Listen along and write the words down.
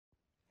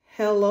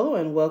Hello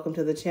and welcome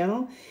to the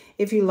channel.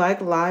 If you like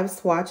live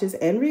swatches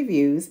and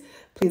reviews,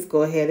 please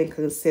go ahead and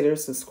consider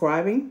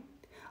subscribing.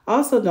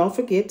 Also, don't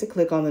forget to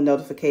click on the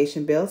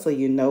notification bell so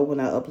you know when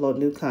I upload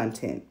new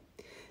content.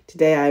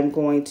 Today I'm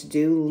going to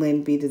do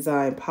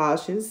Lynbdesign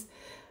polishes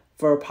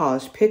for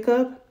polish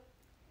pickup,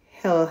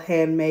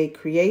 Handmade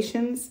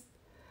Creations,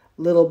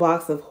 Little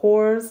Box of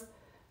Horrors,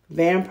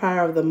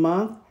 Vampire of the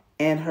Month,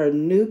 and her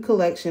new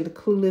collection,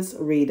 Clueless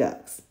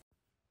Redux.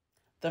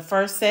 The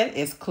first set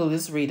is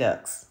Clueless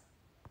Redux.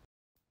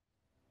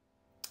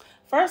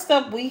 First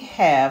up, we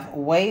have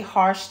Way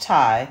Harsh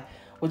Tie,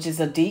 which is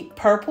a deep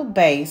purple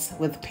base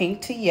with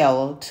pink to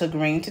yellow to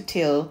green to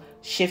teal,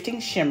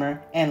 shifting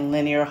shimmer, and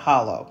linear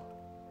holo.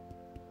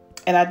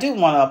 And I do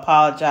want to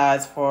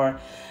apologize for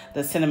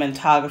the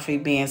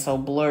cinematography being so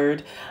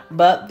blurred,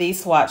 but the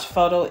swatch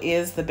photo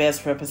is the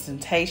best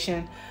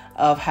representation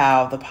of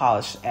how the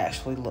polish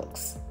actually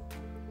looks.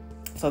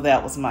 So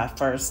that was my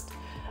first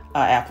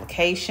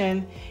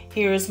application.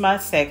 Here is my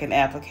second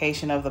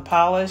application of the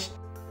polish.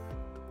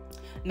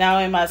 Now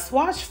in my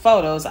swatch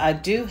photos, I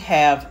do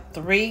have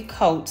 3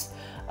 coats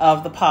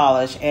of the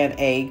polish and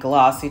a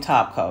glossy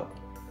top coat.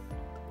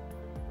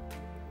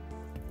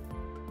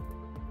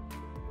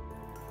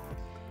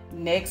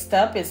 Next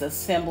up is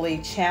Assembly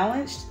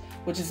Challenged,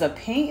 which is a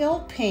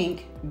pale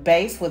pink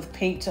base with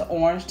pink to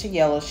orange to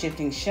yellow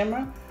shifting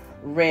shimmer,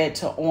 red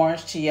to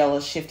orange to yellow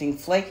shifting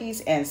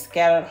flakies, and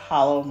scattered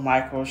holo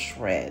micro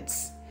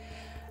shreds.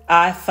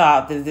 I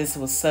thought that this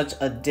was such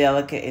a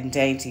delicate and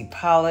dainty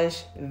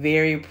polish,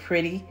 very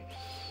pretty.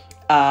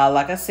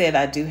 Like I said,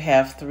 I do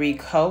have 3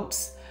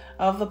 coats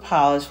of the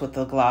polish with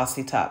the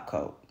glossy top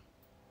coat.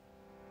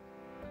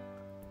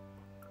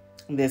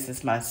 This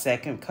is my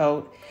second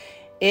coat.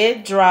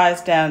 It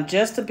dries down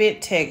just a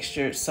bit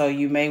textured, so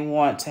you may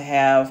want to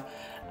have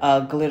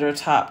a glitter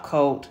top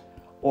coat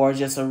or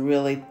just a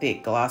really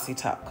thick glossy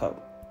top coat.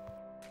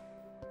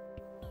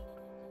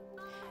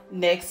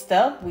 Next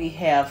up, we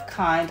have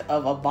Kind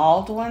of a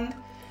Baldwin,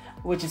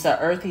 which is an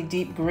earthy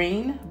deep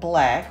green,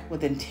 black,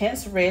 with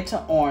intense red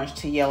to orange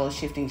to yellow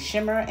shifting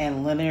shimmer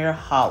and linear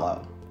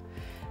holo.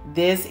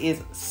 This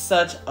is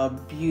such a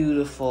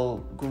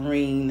beautiful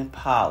green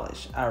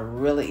polish. I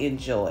really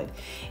enjoyed.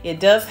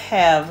 It does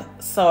have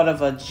sort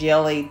of a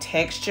jelly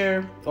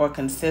texture or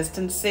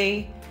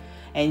consistency,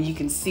 and you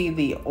can see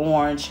the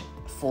orange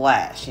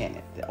flash in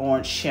it, the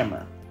orange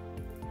shimmer.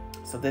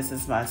 So this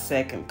is my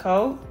second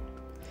coat.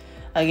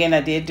 Again,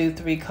 I did do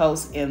 3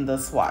 coats in the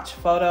swatch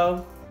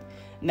photo.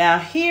 Now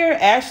here,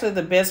 actually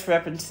the best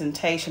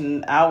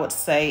representation I would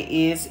say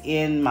is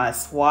in my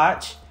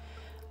swatch,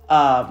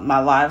 my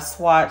live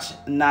swatch,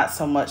 not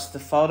so much the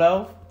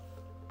photo.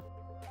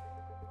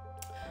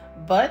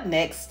 But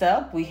next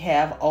up, we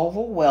have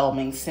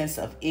Overwhelming Sense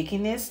of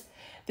Ickiness.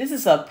 This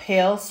is a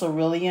pale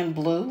cerulean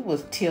blue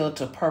with teal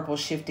to purple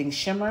shifting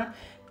shimmer,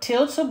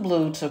 teal to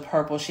blue to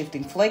purple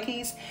shifting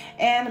flakies,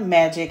 and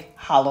magic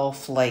holo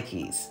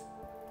flakies.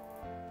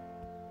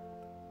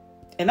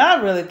 And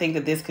I really think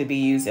that this could be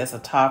used as a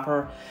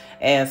topper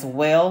as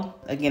well.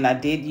 Again, I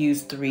did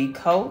use 3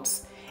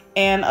 coats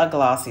and a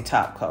glossy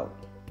top coat.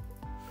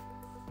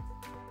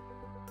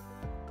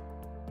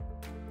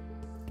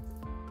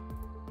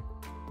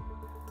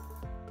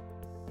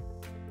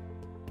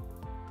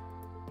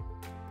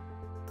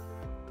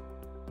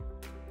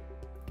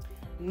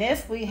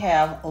 Next, we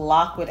have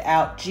Lock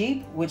Without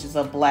Jeep, which is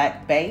a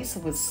black base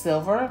with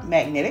silver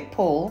magnetic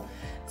pull,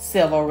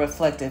 silver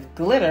reflective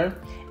glitter,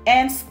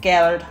 and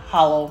scattered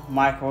holo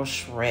micro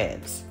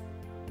shreds.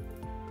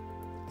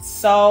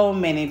 So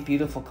many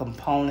beautiful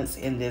components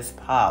in this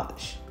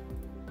polish.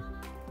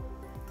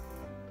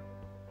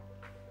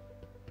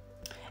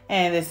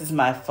 And this is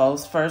my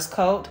first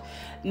coat.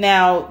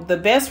 Now, the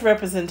best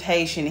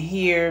representation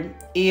here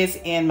is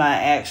in my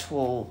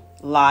actual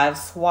live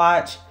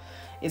swatch.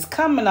 It's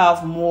coming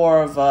off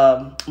more of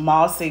a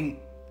mossy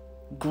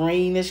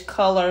greenish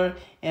color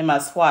in my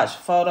swatch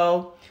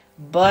photo,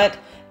 but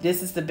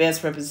this is the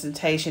best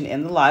representation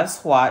in the live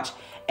swatch.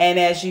 And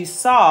as you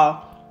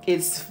saw,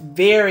 it's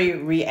very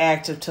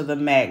reactive to the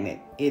magnet.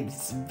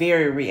 It's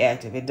very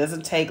reactive. It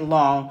doesn't take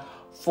long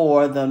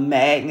for the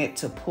magnet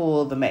to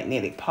pull the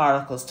magnetic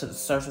particles to the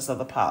surface of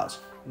the polish.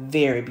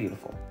 Very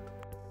beautiful.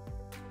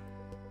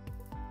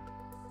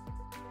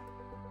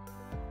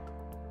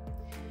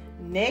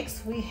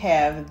 Next, we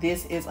have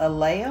This Is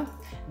Alea.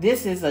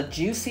 This is a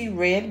juicy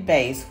red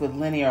base with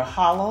linear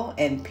holo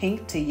and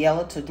pink to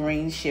yellow to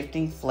green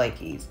shifting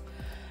flakies.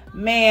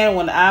 Man,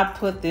 when I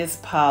put this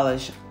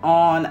polish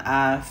on,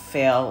 I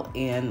fell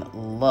in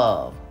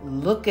love.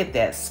 Look at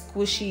that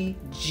squishy,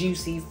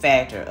 juicy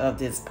factor of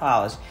this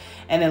polish.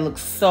 And it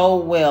looks so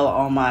well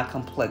on my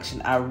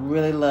complexion. I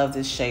really love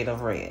this shade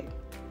of red.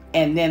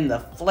 And then the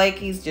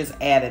flakies just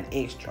add an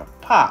extra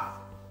pop.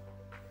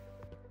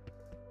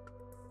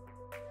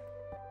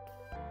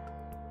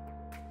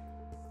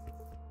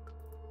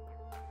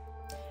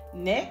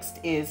 Next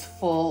is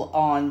Full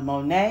On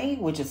Monet,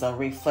 which is a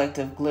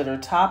reflective glitter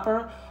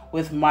topper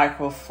with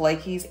micro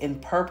flakies in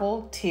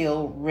purple,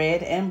 teal,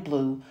 red, and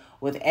blue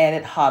with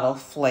added holo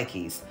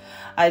flakies.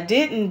 I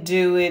didn't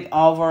do it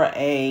over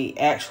a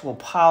actual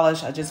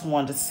polish. I just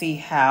wanted to see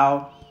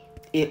how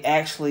it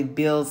actually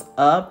builds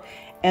up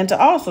and to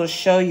also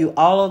show you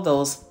all of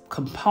those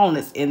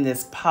components in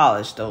this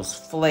polish, those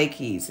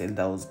flakies and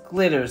those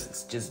glitters.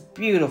 It's just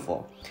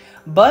beautiful.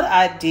 But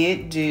I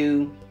did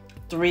do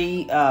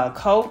 3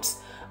 coats,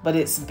 but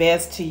it's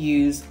best to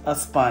use a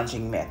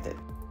sponging method.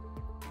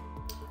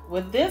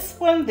 With this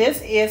one,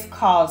 this is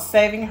called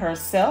Saving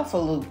Herself for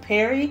Luke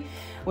Perry,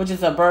 which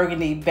is a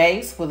burgundy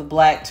base with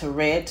black to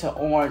red to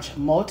orange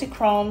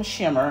multichrome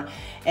shimmer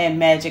and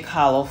magic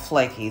holo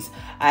flakies.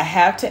 I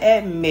have to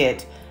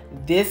admit,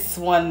 this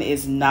one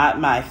is not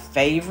my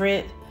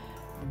favorite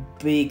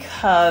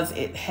because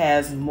it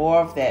has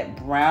more of that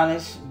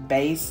brownish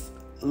base,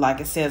 like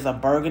it says, a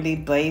burgundy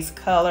base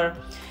color,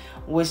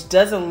 which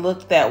doesn't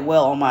look that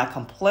well on my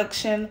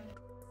complexion.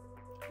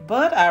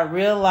 But I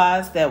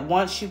realized that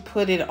once you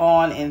put it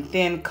on in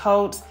thin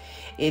coats,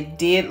 it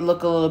did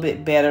look a little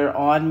bit better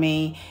on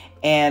me,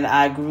 and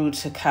I grew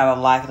to kind of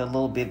like it a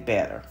little bit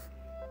better.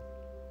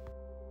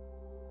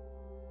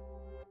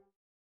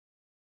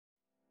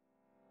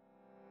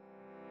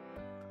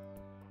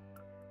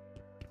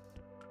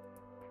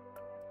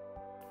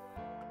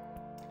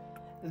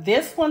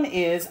 This one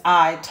is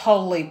I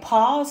Totally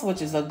Pause,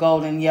 which is a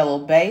golden yellow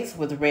base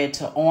with red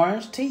to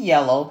orange to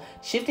yellow,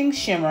 shifting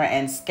shimmer,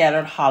 and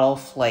scattered holo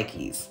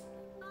flakies.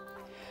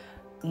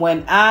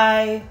 When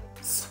I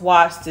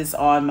swatched this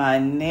on my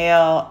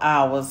nail,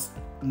 I was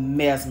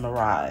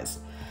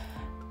mesmerized.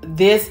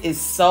 This is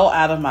so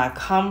out of my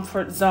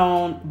comfort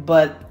zone,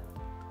 but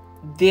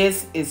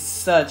this is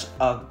such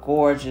a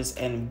gorgeous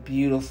and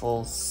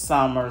beautiful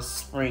summer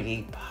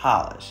springy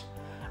polish.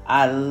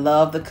 I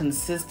love the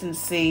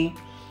consistency.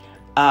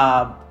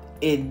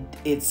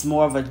 It's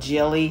more of a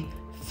jelly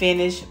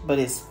finish, but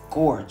it's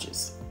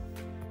gorgeous.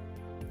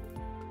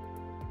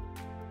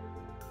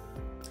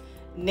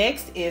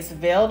 Next is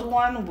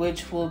Votm,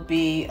 which will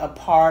be a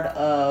part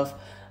of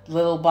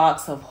Little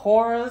Box of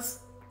Horrors.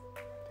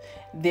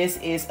 This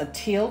is a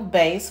teal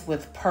base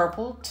with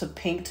purple to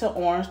pink to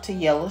orange to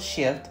yellow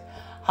shift,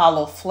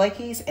 holo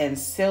flakies, and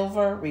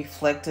silver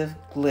reflective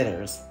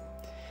glitters.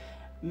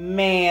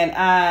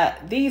 Man,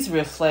 these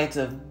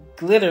reflective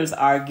glitters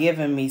are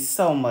giving me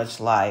so much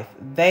life.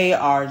 They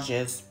are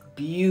just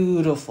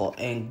beautiful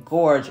and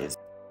gorgeous.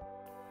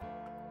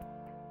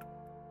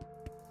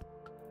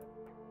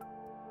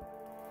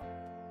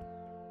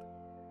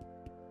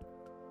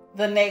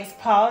 The next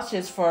polish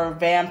is for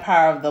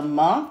Vampire of the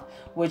Month,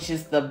 which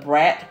is the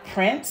Brat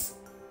Prince.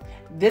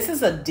 This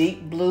is a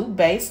deep blue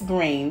base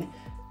green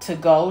to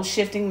gold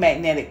shifting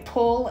magnetic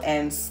pull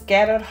and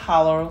scattered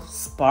holo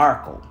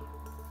sparkle.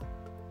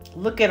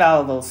 Look at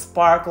all of those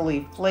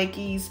sparkly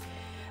flakies,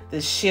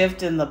 the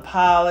shift in the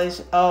polish.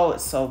 Oh,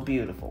 it's so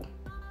beautiful.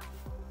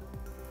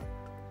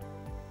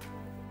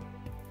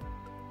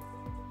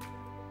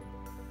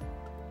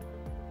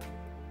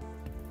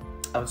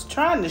 I was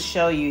trying to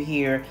show you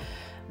here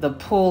the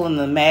pull and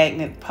the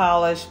magnet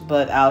polish,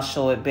 but I'll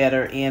show it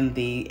better in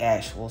the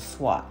actual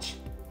swatch.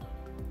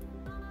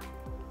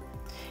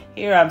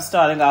 Here I'm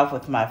starting off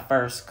with my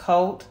first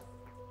coat.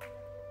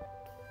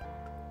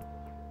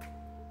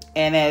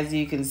 And as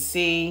you can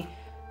see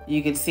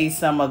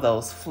some of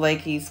those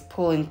flakies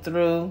pulling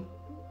through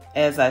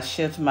as I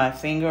shift my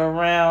finger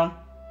around.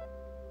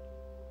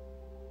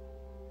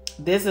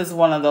 This is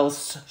one of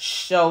those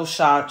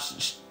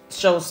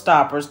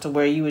showstoppers to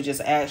where you would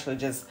just actually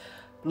just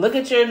look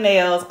at your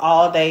nails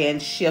all day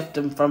and shift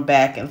them from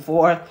back and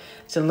forth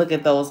to look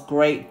at those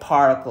great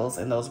particles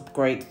and those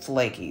great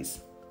flakies.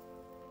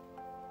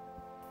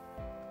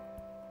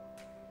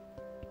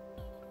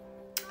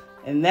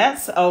 And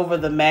that's over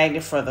the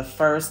magnet for the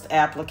first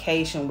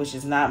application, which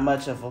is not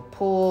much of a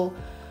pull,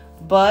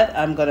 but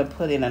I'm going to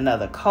put in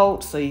another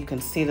coat so you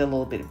can see it a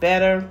little bit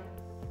better.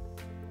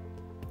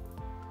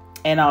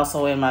 And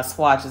also in my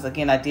swatches,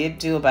 again, I did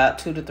do about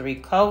 2 to 3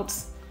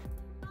 coats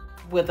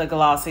with a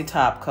glossy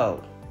top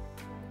coat.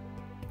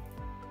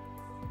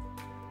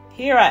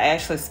 Here I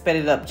actually sped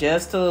it up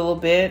just a little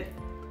bit,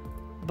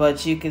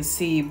 but you can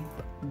see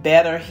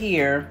better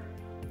here,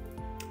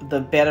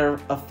 the better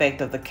effect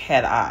of the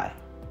cat eye.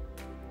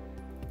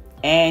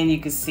 And you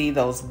can see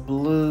those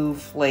blue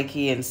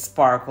flaky and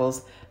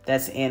sparkles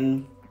that's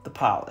in the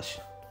polish.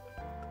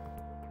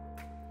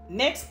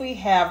 Next we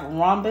have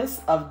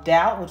Rhombus of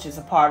Doubt, which is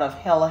a part of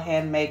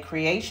HANDMADE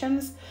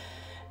Creations.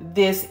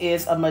 This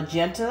is a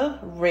magenta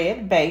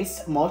red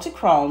base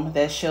multichrome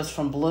that shifts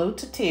from blue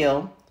to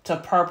teal to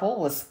purple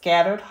with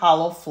scattered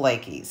holo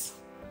flakies.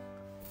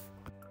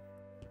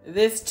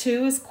 This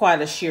too is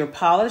quite a sheer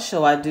polish,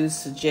 so I do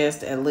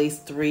suggest at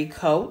least 3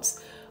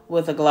 coats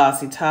with a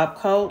glossy top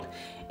coat.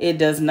 It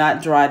does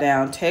not dry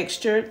down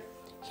textured.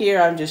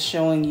 Here I'm just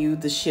showing you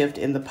the shift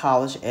in the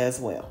polish as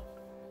well.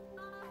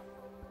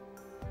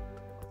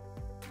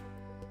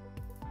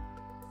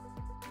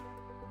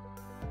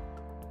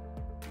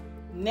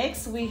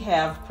 Next, we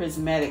have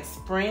Prismatic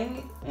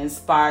Spring,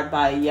 inspired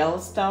by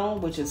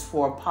Yellowstone, which is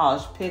for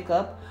polish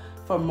pickup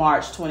for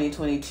March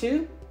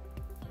 2022.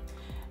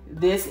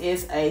 This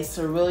is a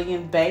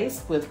cerulean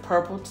base with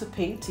purple to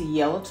pink to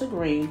yellow to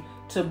green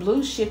to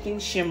blue shifting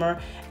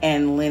shimmer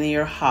and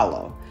linear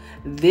holo.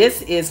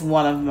 This is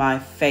one of my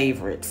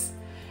favorites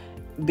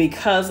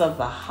because of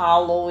the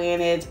holo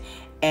in it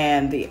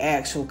and the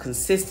actual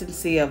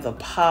consistency of the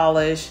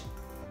polish.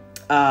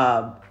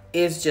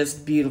 It's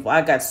just beautiful.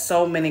 I got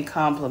so many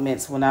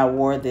compliments when I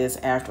wore this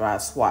after I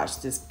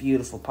swatched this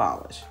beautiful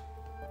polish.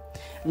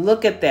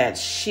 Look at that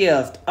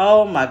shift.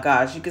 Oh my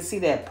gosh. You can see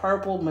that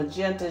purple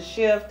magenta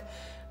shift.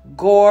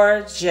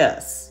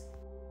 Gorgeous.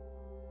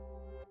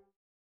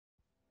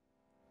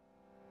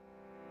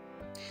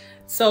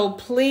 So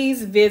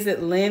please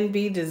visit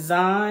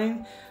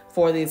Lynbdesign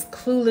for these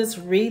Clueless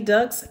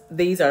Redux.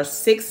 These are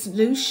 6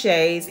 new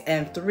shades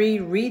and 3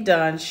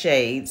 redone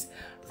shades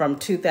from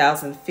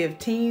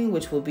 2015,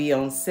 which will be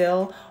on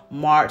sale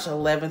March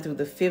 11th through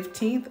the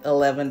 15th,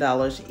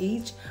 $11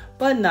 each,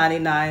 but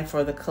 $99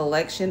 for the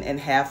collection and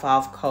half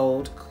off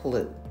code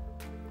CLUE.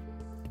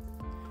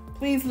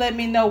 Please let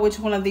me know which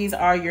one of these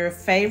are your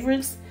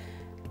favorites.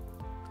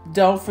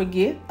 Don't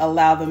forget,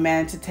 allow the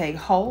magic to take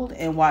hold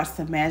and watch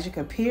the magic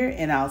appear,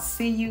 and I'll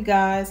see you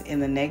guys in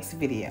the next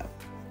video.